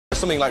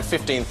something like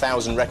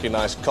 15,000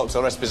 recognised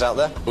cocktail recipes out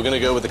there. We're going to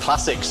go with the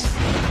classics.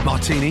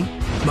 Martini,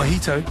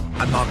 mojito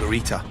and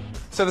margarita.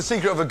 So the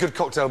secret of a good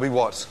cocktail will be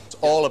what? It's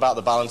all about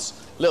the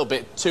balance. A little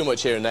bit too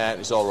much here and there,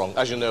 and it's all wrong.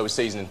 As you know with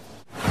seasoning.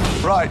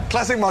 Right,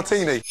 classic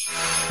martini.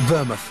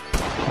 Vermouth,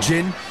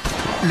 gin,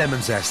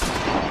 lemon zest.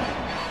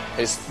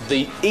 It's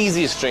the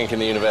easiest drink in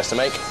the universe to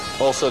make,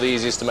 also the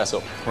easiest to mess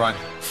up. Right.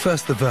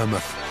 First the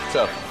vermouth.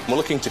 So, we're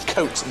looking to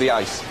coat the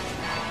ice.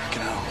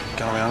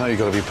 I know you've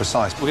got to be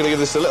precise. We're going to give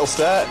this a little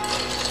stir.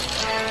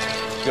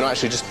 We're going to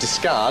actually just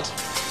discard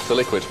the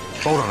liquid.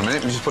 Hold on a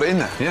minute, we just put it in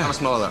there. Yeah. Have a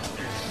smell of that.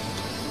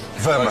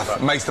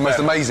 Vermouth makes the most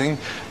amazing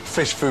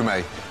fish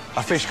fumet.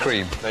 A fish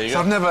cream. There you so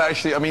go. I've never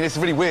actually... I mean, it's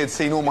really weird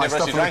seeing all my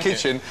stuff in the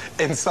kitchen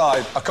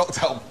inside a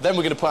cocktail. Then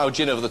we're going to put our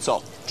gin over the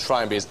top.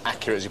 Try and be as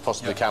accurate as you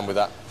possibly can with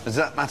that. Does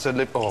that matter?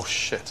 Oh,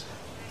 shit.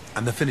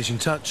 And the finishing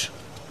touch.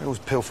 It was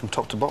peeled from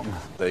top to bottom.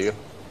 There you go.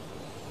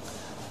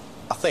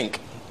 I think,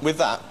 with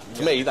that,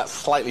 for me, that's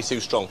slightly too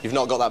strong. You've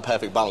not got that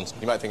perfect balance.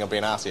 You might think I'm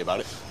being arsey about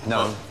it.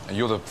 No,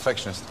 you're the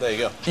perfectionist. There you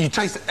go. You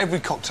taste every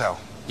cocktail.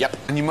 Yep.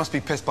 And you must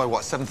be pissed by,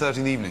 what, 7:30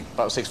 in the evening?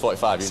 About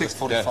 6:45.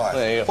 6:45. Yeah,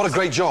 there you go. What a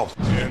great job.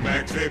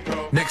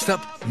 Next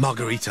up,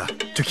 margarita.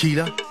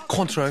 Tequila,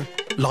 Cointreau,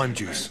 lime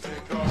juice.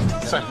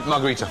 So,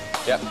 margarita.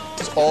 Yep.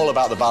 It's all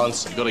about the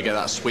balance. You've got to get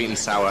that sweet and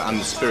sour and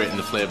the spirit and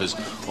the flavours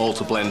all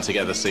to blend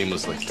together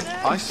seamlessly.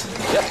 Ice?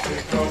 Yep.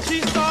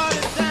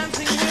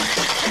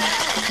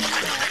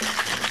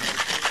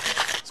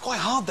 It's quite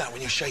hard, that,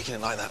 when you're shaking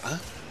it like that, huh?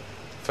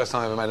 First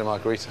time I ever made a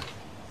margarita.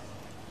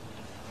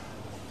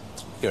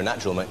 You're a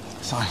natural, mate.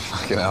 Sorry,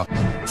 fucking hell.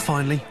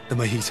 Finally, the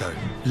mojito.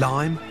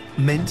 Lime,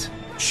 mint,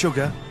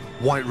 sugar,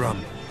 white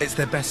rum. It's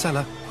their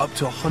bestseller, up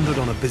to 100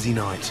 on a busy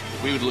night.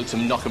 We would look to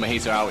knock a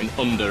mojito out in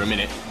under a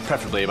minute,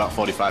 preferably about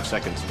 45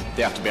 seconds.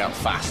 They have to be out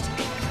fast.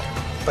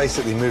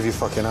 Basically, move your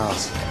fucking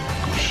ass.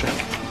 Oh,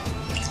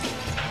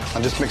 shit.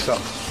 And just mix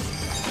up.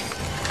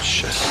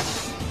 Shit.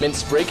 Mint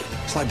sprig.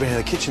 It's like being in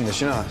the kitchen, this,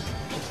 you know.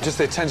 Just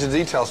the attention to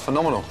detail's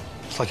phenomenal.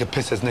 It's like a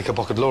pisser's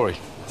knickerbocker glory.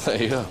 There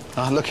you go.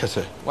 Ah, look at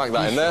it. Whack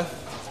that in there.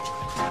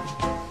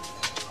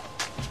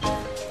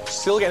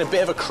 Still getting a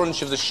bit of a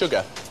crunch of the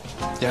sugar.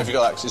 Yeah, have you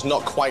got that? 'Cause it's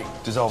not quite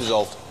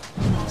dissolved.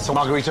 So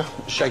margarita,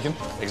 shaken.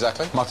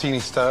 Exactly. Martini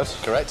stirred.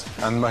 Correct.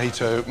 And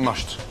mojito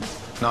mushed.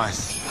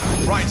 Nice.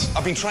 Right,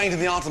 I've been trained in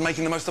the art of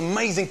making the most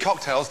amazing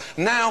cocktails.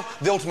 Now,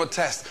 the ultimate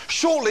test.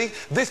 Shortly,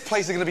 this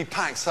place is going to be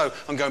packed, so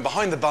I'm going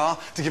behind the bar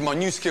to give my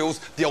new skills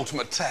the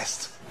ultimate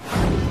test.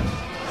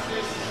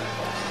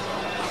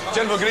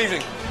 Gentlemen, good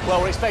evening.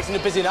 Well, we're expecting a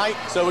busy night,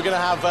 so we're going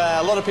to have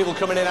a lot of people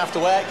coming in after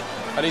work,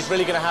 and he's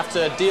really going to have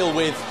to deal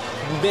with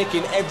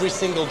making every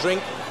single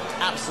drink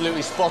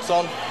absolutely spot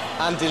on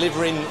and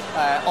delivering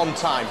on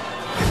time.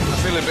 I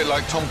feel a bit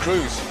like Tom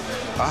Cruise.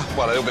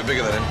 Well, a little bit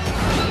bigger than him.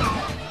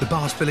 The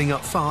bar's filling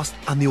up fast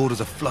and the orders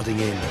are flooding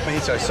in.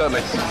 Mojito,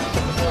 certainly.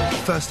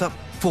 First up,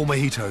 4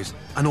 mojitos,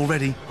 and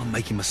already I'm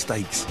making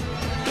mistakes.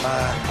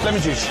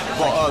 Lemon juice.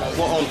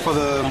 What on? For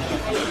the...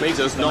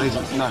 Mojitos? No.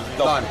 No.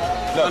 Lime.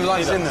 No, and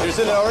lime's in there. It's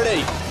in there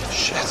already.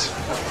 Shit.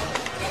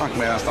 Fuck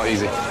me, that's not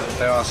easy.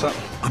 There you are, sir.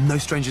 I'm no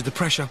stranger to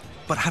pressure,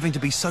 but having to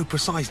be so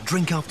precise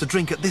drink after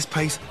drink at this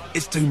pace,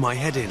 it's doing my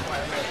head in.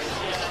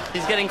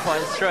 He's getting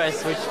quite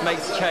stressed, which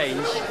makes a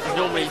change. He's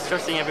normally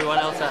stressing everyone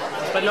else out,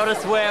 but not a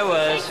swear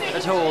word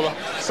at all.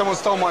 Someone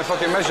stole my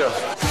fucking measure.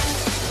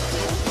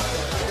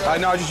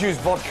 No, I just used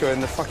vodka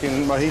in the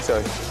fucking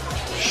mojito.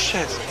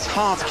 Shit, it's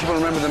hard to keep on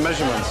remembering the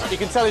measurements. You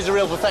can tell he's a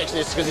real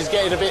perfectionist because he's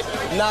getting a bit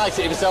nice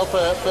at himself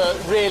for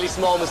really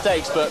small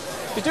mistakes, but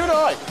he's doing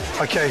all right.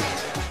 OK.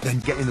 Then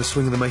get in the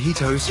swing of the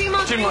mojitos. Gin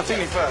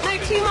martini first. No,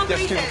 2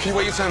 margaritas. Yes, can you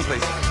wait your turn,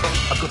 please?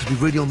 I've got to be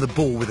really on the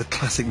ball with a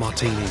classic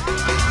martini.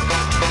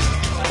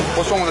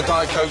 What's wrong with the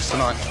Diet Cokes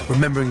tonight?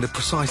 Remembering the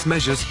precise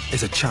measures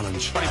is a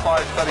challenge.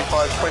 25,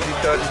 35, 20,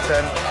 30,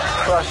 10.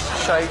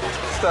 Crushed, shake,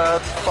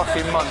 stirred,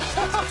 fucking munched.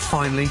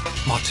 Finally,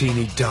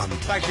 martini done.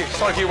 Thank you.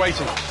 Sorry for you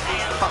waiting.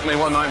 Fuck me,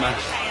 what a nightmare.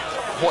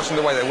 Watching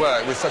the way they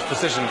work with such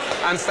precision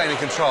and staying in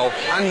control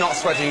and not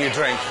sweating your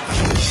drink.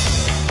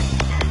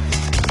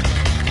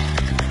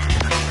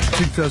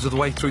 2/3 of the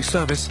way through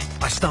service,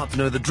 I start to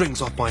know the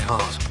drinks off by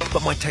heart,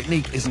 but my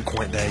technique isn't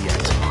quite there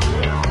yet.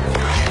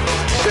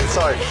 Shit,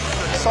 sorry.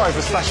 Sorry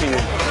for slashing you.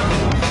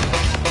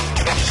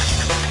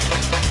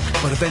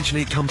 But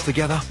eventually it comes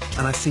together,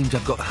 and I seem to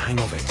have got the hang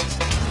of it.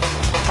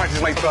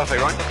 Practice makes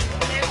perfect, right?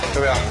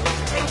 Here we are.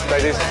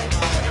 Ladies,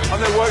 I've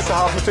never worked so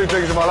hard for 2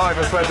 drinks in my life,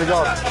 I swear to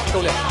God.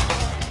 Cool,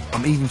 yeah.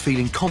 I'm even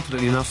feeling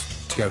confident enough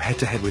to go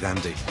head-to-head with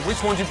Andy.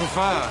 Which one do you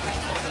prefer?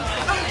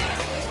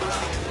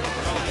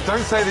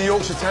 Don't say the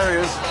Yorkshire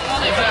Terriers.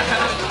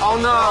 Oh,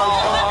 no.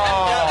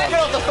 Oh. Get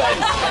off the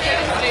fence.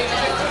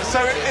 So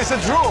it's a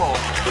draw?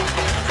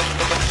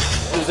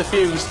 There's a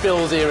few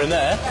spills here and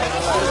there.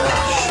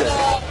 Shit.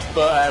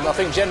 But I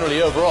think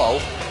generally, overall,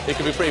 he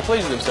could be pretty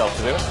pleased with himself,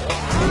 to be honest.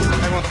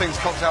 Everyone thinks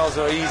cocktails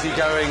are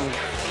easygoing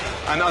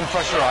and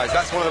unpressurised.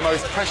 That's one of the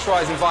most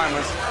pressurised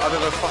environments I've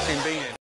ever fucking been in.